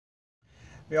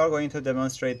We are going to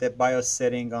demonstrate the BIOS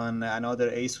setting on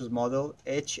another Asus model,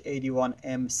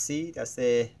 H81M-C. That's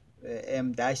the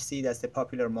M-C. That's the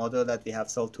popular model that we have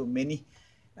sold too many,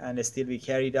 and still we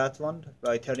carry that one.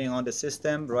 By turning on the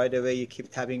system, right away you keep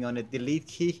tapping on the delete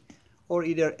key, or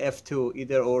either F2,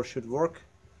 either or should work.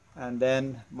 And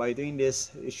then by doing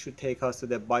this, it should take us to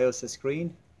the BIOS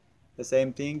screen. The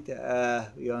same thing,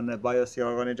 we on the BIOS, you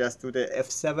are going to just do the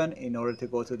F7 in order to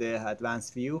go to the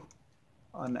advanced view.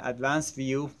 On advanced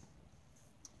view,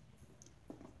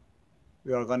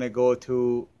 we are going to go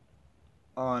to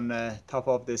on top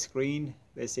of the screen.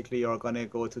 Basically, you're going to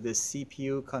go to the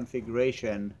CPU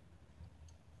configuration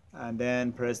and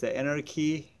then press the enter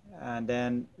key, and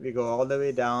then we go all the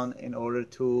way down in order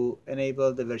to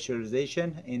enable the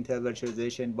virtualization. Intel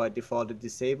virtualization by default is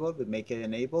disabled. We make it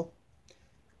enable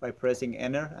by pressing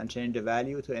enter and change the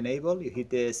value to enable. You hit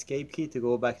the escape key to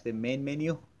go back to the main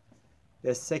menu.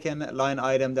 The second line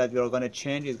item that we are going to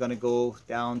change is going to go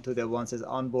down to the one says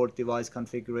onboard device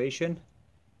configuration,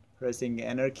 pressing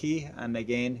enter key, and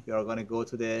again we are going to go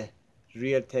to the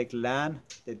Realtek LAN.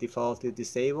 The default is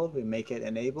disabled. We make it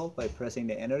enable by pressing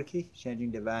the enter key,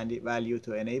 changing the value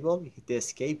to enable. You hit the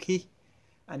escape key,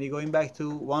 and you're going back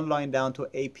to one line down to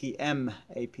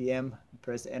APM.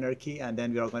 Press enter key, and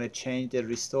then we are going to change the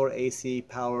restore AC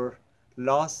power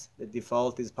loss. The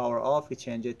default is power off. We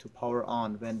change it to power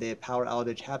on. When the power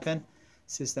outage happen,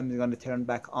 system is going to turn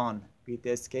back on. Hit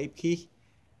the escape key,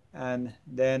 and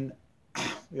then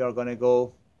we are going to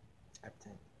go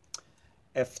F10.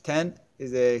 F10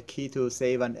 is a key to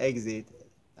save and exit,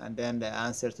 and then the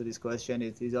answer to this question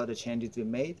is these are the changes we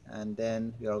made, and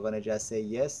then we are going to just say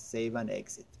yes, save and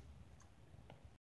exit.